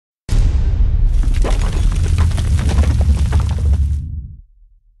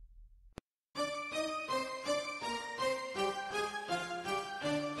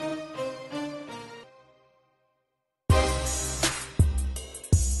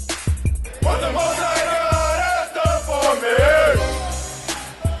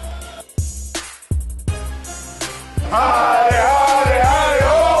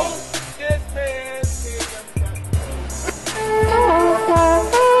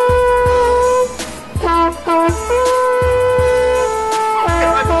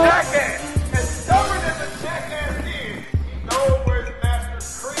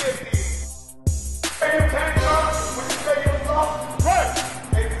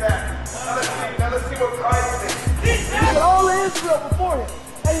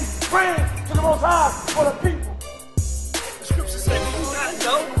Most High for the people. The scriptures say, do you not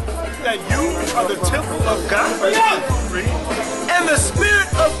know that you are the temple of God? And the Spirit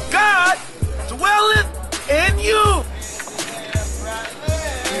of God dwelleth in you.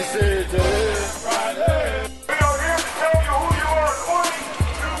 He said that. We are here to tell you who you are according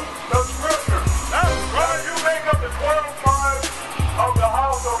to the scripture. That's right. You make up the 12 tribes of the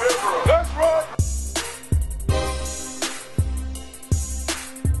house of Israel. That's right.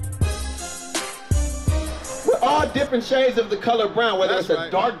 We're all different shades of the color brown, whether it's a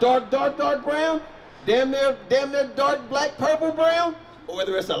dark brown, damn near dark black purple brown, or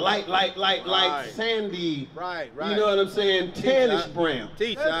whether it's a light sandy, you know what I'm saying, tannish brown.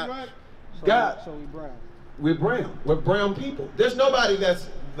 Teach that. God, So we brown. we're brown. We're brown people. There's nobody that's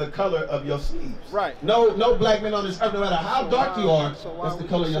the color of your sleeves. Right. No black men on this earth, no matter how dark you are, So why that's the we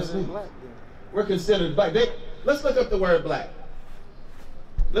color of your considered sleeves. black then? We're considered black. Let's look up the word black.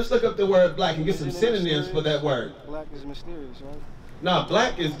 Let's look up the word black and get some synonyms for that word. Black is mysterious, right? Now,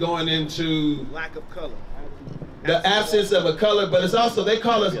 black is going into Lack of color. the absence of a color, but it's also, they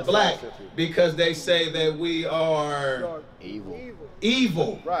call us black because they say that we are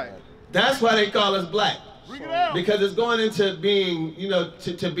evil. Right. That's why they call us black. Bring it out. Because it's going into being, you know,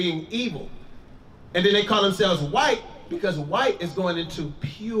 to being evil. And then they call themselves white because white is going into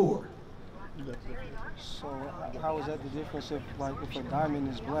pure. So how is that the difference if, like, if a diamond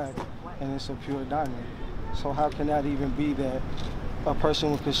is black and it's a pure diamond? So how can that even be that a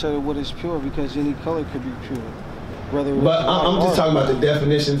person would consider what is pure, because any color could be pure? Whether But I'm just talking about the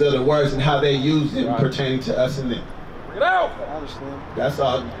definitions of the words and how they use them pertaining to us and them. Bring it out. I understand.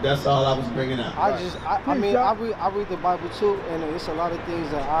 That's all I was bringing out. I mean, I read the Bible too, and it's a lot of things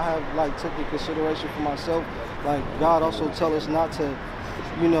that I have, like, took into consideration for myself. Like, God also tell us not to,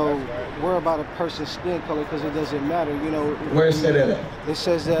 you know, worry about a person's skin color because it doesn't matter, you know. Where it said that at? It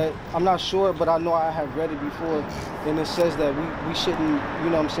says that, I'm not sure, but I know I have read it before, and it says that we shouldn't, you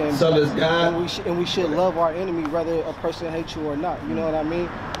know what I'm saying? So does God? And we should love our enemy, whether a person hates you or not, you know what I mean?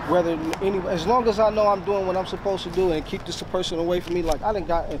 Whether as long as I know I'm doing what I'm supposed to do and keep this person away from me. Like, I done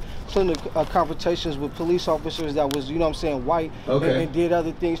got plenty of confrontations with police officers that was, you know what I'm saying, white, and did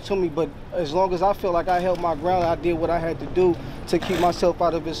other things to me, but as long as I feel like I held my ground, I did what I had to do to keep myself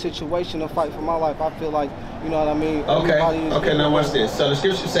out of a situation and fight for my life, I feel like, you know what I mean? Okay, now watch this. So the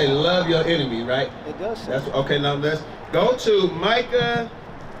scriptures say love your enemy, right? It does say. That's okay. Now let's go to Micah,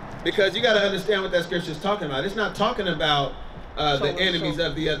 because you got to understand what that scripture is talking about. It's not talking about the enemies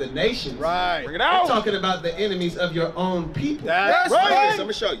of the other nations. Right. Bring it out. It's talking about the enemies of your own people. That's right. right. I'm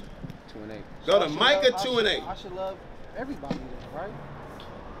gonna show you. 2:8. Go to Micah 2:8. I should love everybody then, right?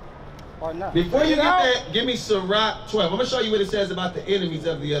 Or not? Before you get that, give me Sirach 12. I'm gonna show you what it says about the enemies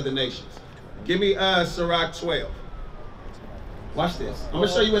of the other nations. Give me Sirach 12. Watch this. I'm gonna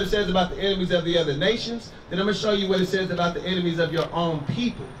show you what it says about the enemies of the other nations. Then I'm gonna show you what it says about the enemies of your own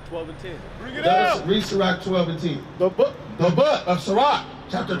people. 12 and 10. Bring it out. Read Sirach 12 and 10. The book of Sirach,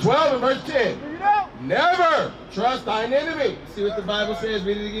 chapter 12 and verse 10. Bring it out. Never trust thine enemy. See what the Bible says?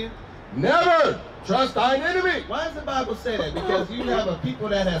 Read it again. Never trust thine enemy. Why does the Bible say that? Because you have a people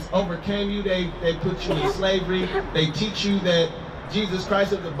that has overcame you. They put you in slavery. They teach you that Jesus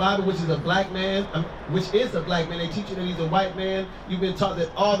Christ of the Bible, which is a black man, They teach you that he's a white man. You've been taught that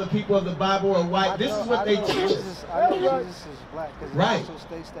all the people of the Bible are white. This is what they teach us. I know Jesus is black because Right. it also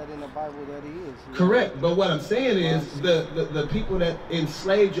states that in the Bible that he is. Correct. But what I'm saying is the people that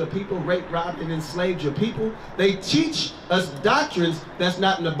enslaved your people, raped, robbed, and enslaved your people, they teach us doctrines that's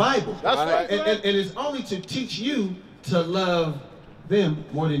not in the Bible. That's right. And it's only to teach you to love them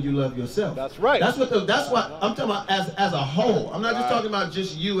more than you love yourself. That's right. That's what I'm talking about as a whole. I'm not just talking about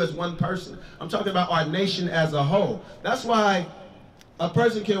just you as one person. I'm talking about our nation as a whole. That's why a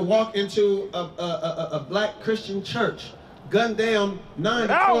person can walk into a black Christian church, gun down 9 to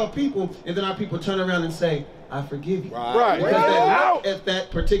 12 people, and then our people turn around and say, I forgive you. Right. Because they look at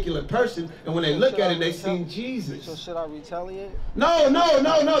that particular person, and when they look at it, they see Jesus. So should I retaliate? No.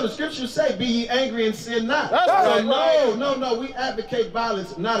 The scriptures say, be ye angry and sin not. That's So right. no. We advocate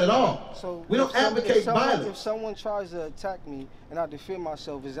violence, not at all. So We don't advocate violence. If someone tries to attack me and I defend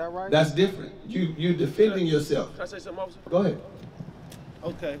myself, is that right? That's different. You defending yourself. Can I say something, officer? Go ahead.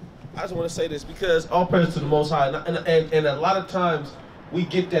 Okay. I just want to say this because all praise to the Most High, and a lot of times we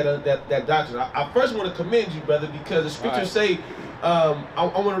get that doctrine. I first want to commend you, brother, because the scriptures say. I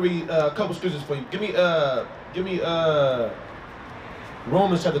want to read a couple scriptures for you. Give me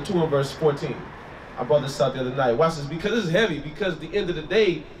Romans chapter 2 and verse 14. I brought this out the other night. Watch this, because this is heavy. Because at the end of the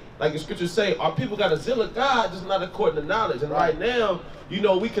day, like the scriptures say, our people got a zeal of God, just not according to knowledge. And right now, you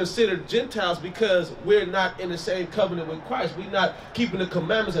know, we consider Gentiles because we're not in the same covenant with Christ. We're not keeping the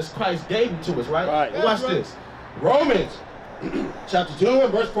commandments as Christ gave them to us, right? Watch this. Romans chapter 2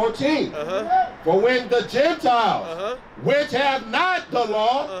 and verse 14. For when the Gentiles, which have not the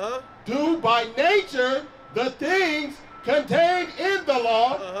law, do by nature the things contained in the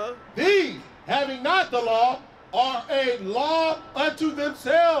law, these, having not the law, are a law unto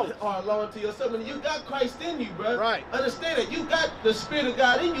themselves. Are a law unto yourself. And you got Christ in you, bro. Right. Understand that. You got the Spirit of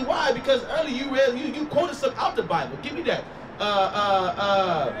God in you. Why? Because earlier you quoted some out the Bible. Give me that.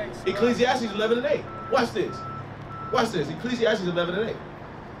 Ecclesiastes 11 and 8. Watch this. Watch this. Ecclesiastes 11 and 8.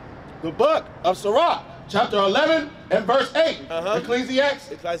 The book of Sirach, chapter 11 and verse 8.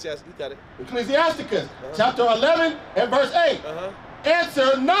 Ecclesiastes, you got it. Ecclesiasticus, chapter 11 and verse 8.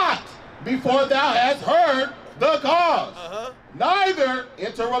 Answer not before thou hast heard the cause. Neither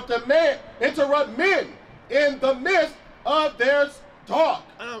interrupt men in the midst of their talk.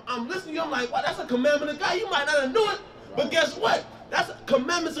 I'm listening to you. I'm like, well, that's a commandment of God. You might not have knew it, but guess what? That's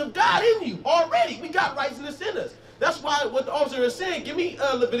commandments of God in you already. We got righteousness in us. That's why what the officer is saying, give me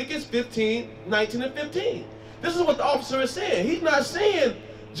Leviticus 15, 19 and 15. This is what the officer is saying. He's not saying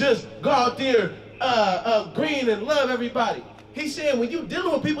just go out there green and love everybody. He's saying when you're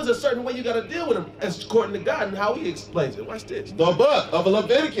dealing with people, there's a certain way you got to deal with them, as according to God and how he explains it. Watch this. The book of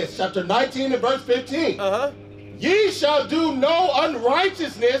Leviticus, chapter 19 and verse 15. Ye shall do no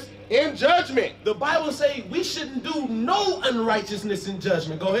unrighteousness in judgment. The Bible says we shouldn't do no unrighteousness in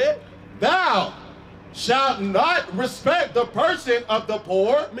judgment. Go ahead. Thou shalt not respect the person of the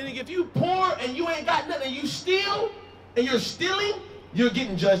poor. Meaning if you poor and you ain't got nothing and you steal and you're stealing, you're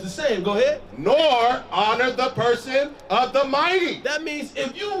getting judged the same. Go ahead. Nor honor the person of the mighty. That means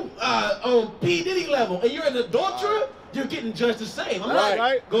if you on P. Diddy level and you're an adulterer, you're getting judged the same. I'm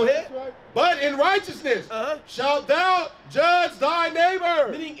right. Go ahead. But in righteousness shalt thou judge thy neighbor.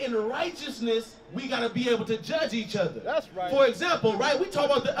 Meaning in righteousness, we got to be able to judge each other. That's right. For example, right, we talk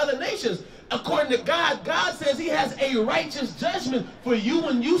about the other nations. According to God, God says he has a righteous judgment for you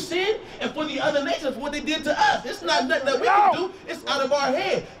when you sin and for the other nations for what they did to us. It's not nothing that we can do. It's out of our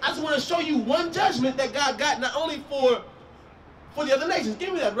head. I just want to show you one judgment that God got not only for the other nations.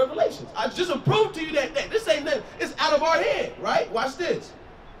 Give me that Revelation. I just proved to you that this ain't nothing. It's out of our head, right? Watch this.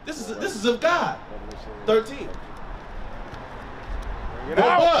 This is of God. 13. The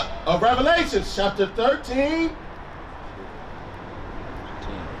book of Revelation, chapter 13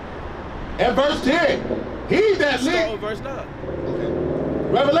 and verse 10. He that leads. Verse 9. Okay.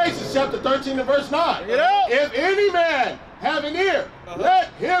 Revelation, chapter 13 and verse 9. If any man have an ear, let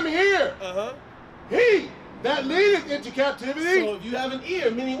him hear. He that leadeth into captivity. So if you have an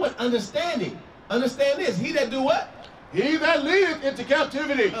ear, meaning what? Understanding. Understand this. He that do what? He that leadeth into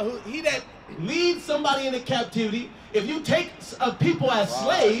captivity. He that leads somebody into captivity. If you take people as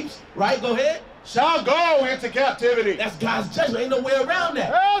slaves, right? Go ahead. Shall go into captivity. That's God's judgment. Ain't no way around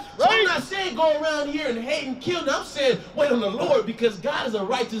that. That's right. So I'm not saying go around here and hate and kill. I'm saying wait on the Lord because God is a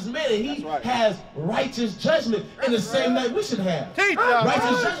righteous man and he has righteous judgment in the same way we should have.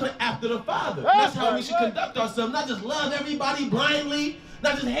 Righteous judgment after the Father. That's how we should conduct ourselves. Not just love everybody blindly,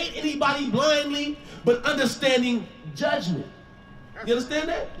 not just hate anybody blindly, but understanding judgment. You understand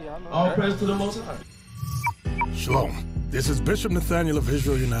that? Yeah, I know. All praise to the Most High. Shalom. This is Bishop Nathaniel of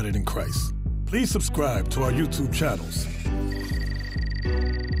Israel United in Christ. Please subscribe to our YouTube channels.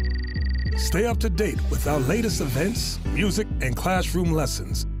 Stay up to date with our latest events, music, and classroom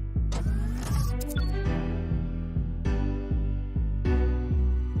lessons.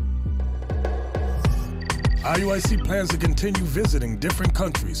 IUIC plans to continue visiting different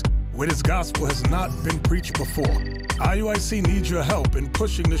countries where this gospel has not been preached before. IUIC needs your help in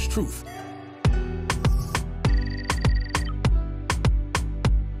pushing this truth.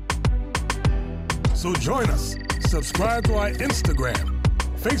 So join us, subscribe to our Instagram,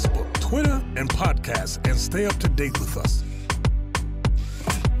 Facebook, Twitter, and podcast, and stay up to date with us.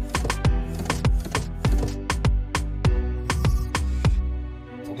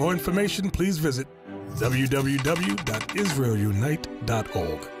 For more information, please visit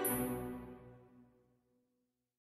www.israelunite.org.